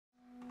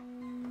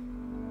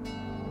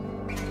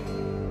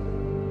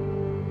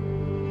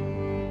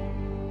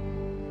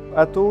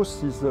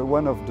Atos is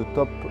one of the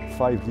top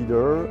 5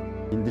 leaders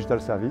in digital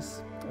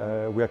service.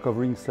 We are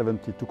covering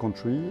 72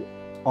 countries,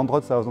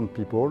 100,000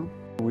 people.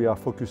 We are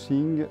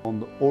focusing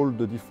on all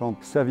the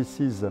different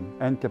services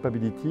and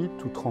capability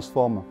to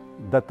transform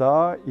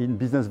data in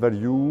business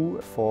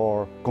value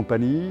for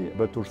company,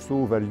 but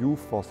also value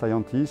for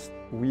scientists.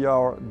 We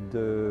are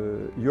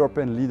the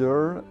European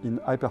leader in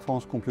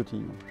high-performance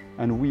computing,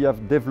 and we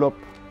have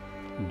developed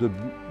the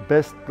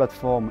best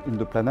platform in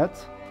the planet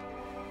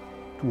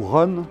to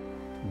run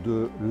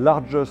the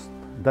largest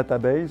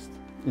database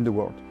in the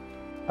world.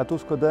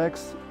 Atos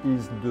Codex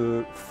is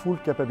the full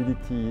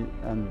capability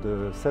and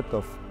the set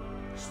of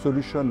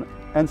solutions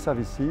and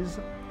services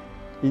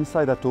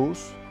inside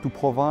Atos to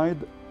provide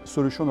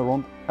solutions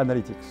around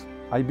analytics.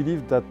 I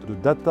believe that the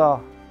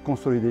data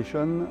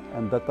consolidation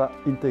and data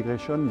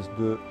integration is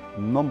the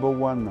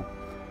 #1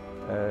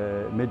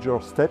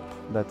 major step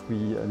that we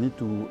need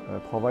to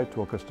provide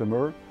to our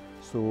customer.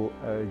 So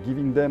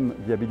giving them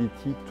the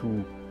ability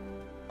to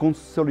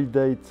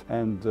consolidate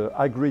and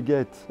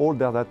aggregate all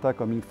their data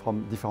coming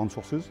from different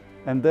sources,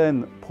 and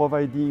then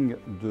providing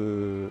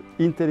the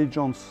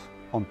intelligence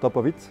on top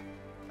of it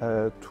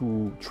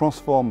to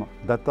transform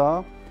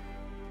data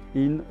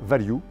in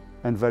value,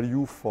 and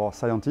value for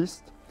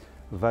scientists,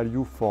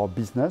 value for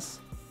business.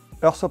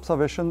 Earth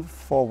observation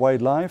for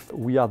wildlife,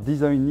 we are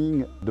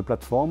designing the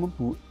platform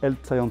to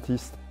help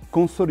scientists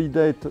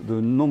consolidate the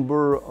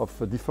number of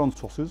different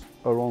sources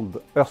around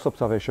Earth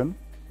observation.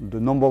 The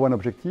 #1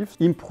 objective,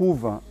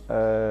 improve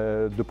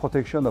the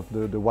protection of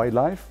the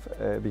wildlife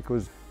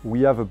because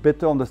we have a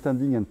better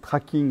understanding and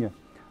tracking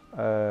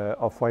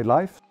of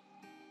wildlife.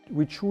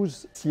 We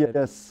choose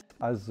CLS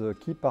as a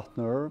key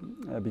partner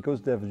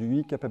because they have the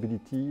unique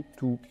capability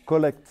to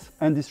collect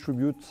and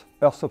distribute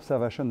Earth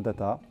observation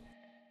data.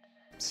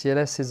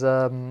 CLS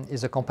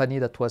is a company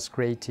that was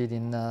created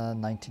in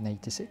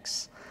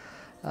 1986.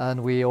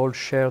 And we all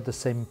share the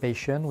same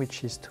passion,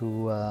 which is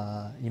to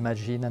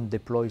imagine and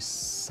deploy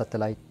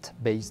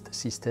satellite-based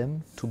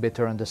system to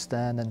better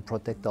understand and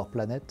protect our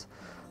planet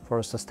for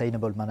a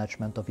sustainable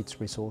management of its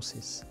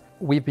resources.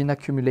 We've been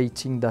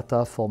accumulating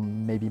data for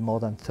maybe more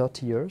than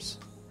 30 years.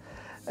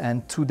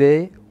 And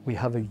today we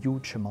have a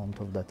huge amount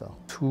of data.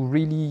 To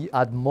really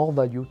add more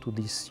value to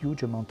this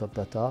huge amount of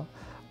data,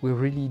 we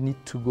really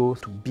need to go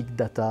to big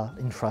data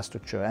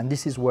infrastructure. And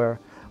this is where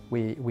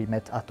we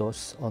met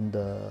Atos on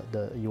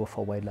the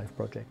EU4Wildlife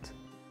project.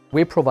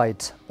 We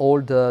provide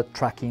all the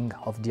tracking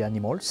of the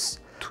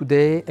animals.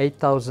 Today,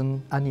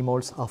 8,000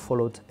 animals are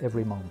followed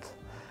every month.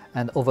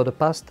 And over the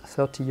past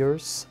 30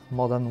 years,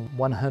 more than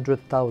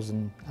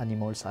 100,000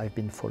 animals have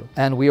been followed.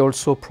 And we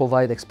also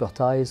provide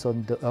expertise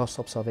on the Earth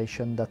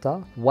observation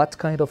data. What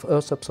kind of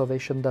Earth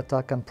observation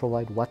data can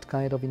provide what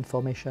kind of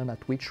information,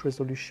 at which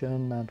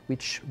resolution, at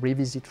which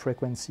revisit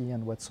frequency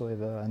and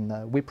whatsoever. And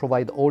we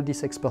provide all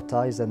this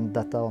expertise and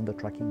data on the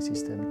tracking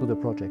system to the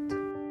project.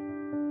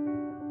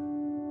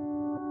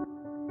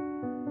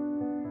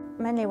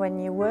 Mainly when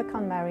you work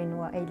on marine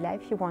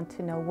wildlife, you want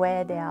to know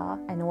where they are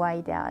and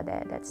why they are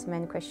there. That's the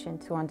main question,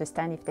 to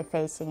understand if they're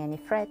facing any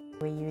threat.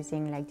 We're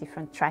using like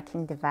different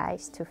tracking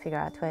devices to figure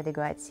out where they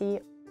go at sea.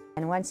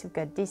 And once you've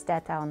got this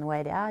data on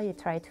where they are, you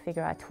try to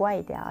figure out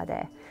why they are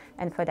there.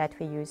 And for that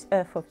we use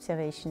Earth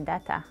observation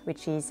data,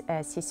 which is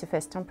sea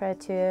surface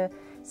temperature,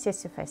 sea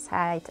surface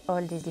height,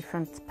 all these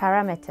different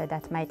parameters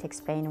that might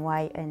explain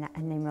why an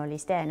animal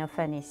is there. And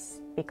often it's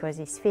because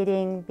he's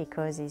feeding,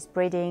 because he's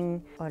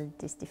breeding, all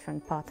these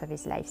different parts of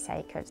his life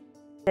cycle.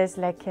 There's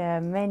like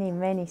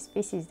many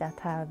species that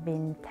have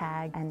been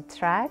tagged and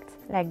tracked.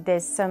 Like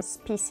there's some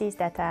species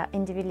that are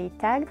individually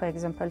tagged, for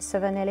example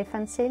southern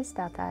elephant seals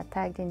that are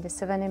tagged in the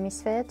southern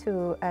hemisphere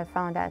to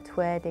find out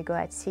where they go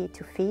at sea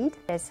to feed.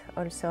 There's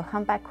also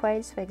humpback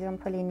whales, for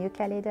example in New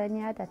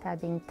Caledonia, that are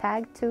being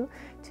tagged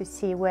to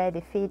see where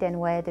they feed and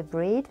where they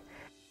breed.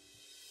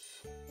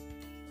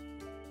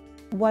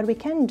 What we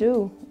can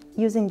do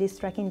using this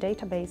tracking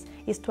database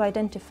is to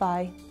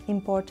identify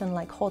important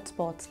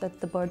hotspots that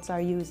the birds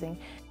are using.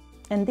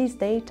 And this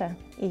data,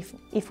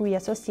 if we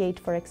associate,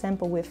 for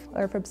example, with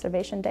Earth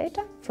observation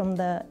data from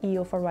the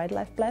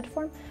EU4Wildlife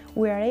platform,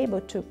 we are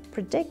able to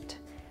predict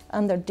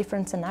under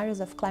different scenarios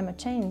of climate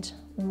change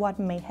what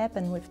may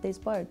happen with these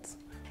birds.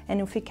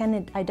 And if we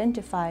can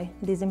identify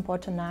these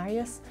important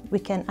areas, we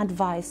can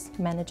advise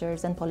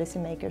managers and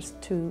policymakers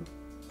to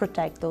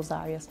protect those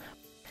areas.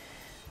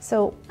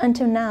 So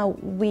until now,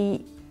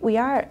 we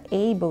are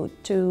able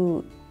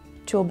to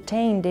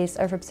obtain this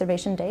Earth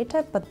observation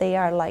data, but they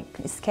are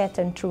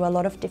scattered through a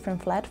lot of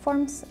different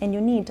platforms, and you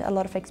need a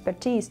lot of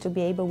expertise to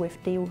be able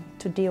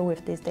to deal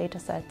with these data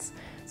sets.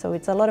 So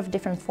it's a lot of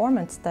different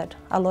formats that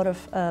a lot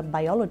of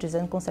biologists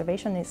and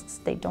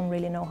conservationists, they don't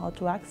really know how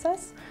to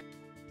access.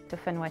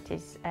 Often what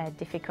is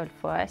difficult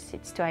for us,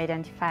 it's to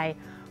identify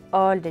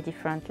all the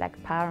different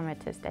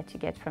parameters that you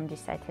get from the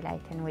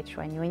satellite and which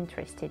one you're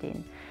interested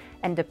in.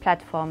 And the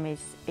platform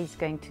is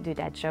going to do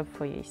that job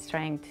for you.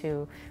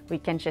 We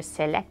can just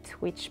select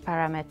which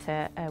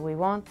parameter we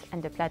want,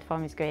 and the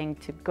platform is going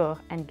to go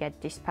and get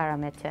this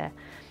parameter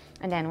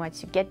And then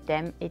once you get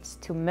them, it's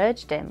to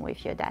merge them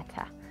with your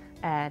data,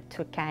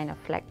 to kind of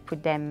like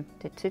put them,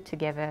 the two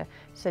together,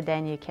 so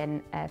then you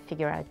can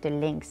figure out the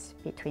links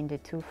between the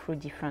two through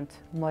different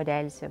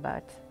models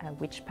about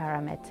which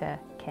parameter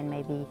can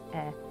maybe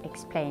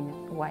explain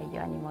why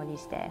your animal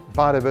is there.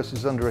 Biodiversity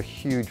is under a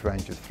huge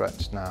range of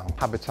threats now.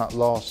 Habitat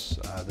loss,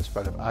 the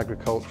spread of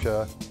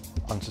agriculture,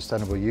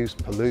 unsustainable use,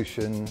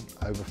 pollution,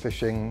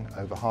 overfishing,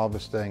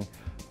 overharvesting,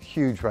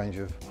 huge range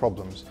of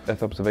problems.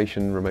 Earth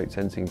observation, remote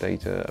sensing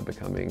data are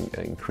becoming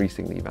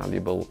increasingly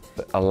valuable,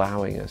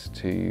 allowing us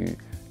to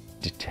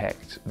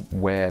detect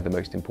where the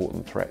most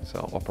important threats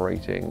are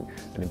operating,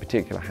 and in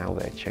particular how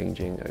they're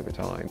changing over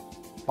time.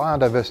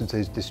 Biodiversity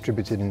is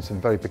distributed in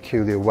some very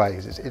peculiar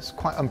ways. It's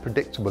quite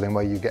unpredictable in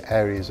where you get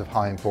areas of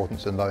high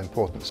importance and low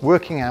importance.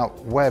 Working out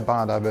where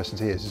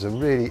biodiversity is a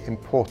really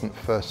important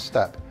first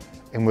step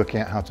in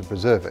working out how to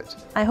preserve it.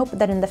 I hope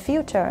that in the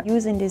future,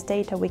 using this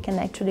data, we can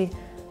actually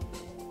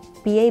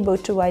be able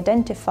to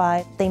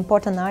identify the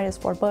important areas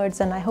for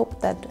birds, and I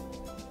hope that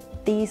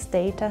these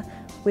data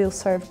will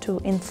serve to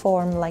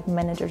inform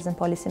managers and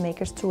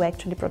policymakers to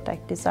actually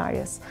protect these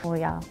areas.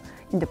 We are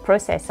in the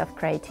process of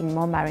creating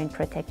more marine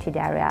protected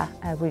area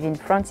within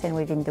France and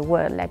within the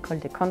world. All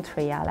the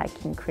countries are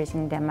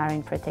increasing their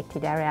marine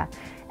protected area,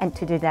 and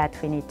to do that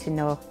we need to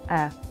know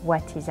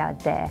what is out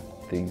there.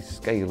 The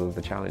scale of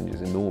the challenge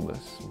is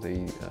enormous.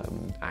 The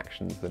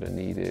actions that are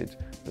needed,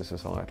 the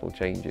societal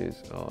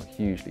changes are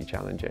hugely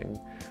challenging,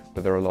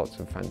 but there are lots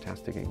of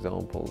fantastic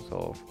examples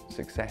of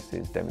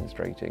successes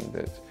demonstrating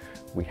that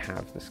we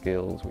have the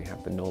skills, we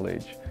have the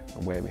knowledge,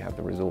 and where we have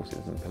the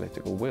resources and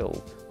political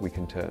will, we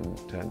can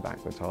turn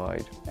back the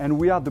tide. And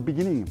we are at the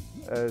beginning,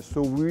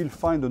 so we will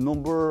find a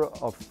number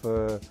of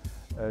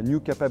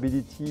new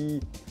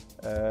capability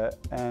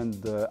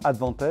and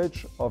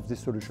advantage of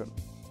this solution.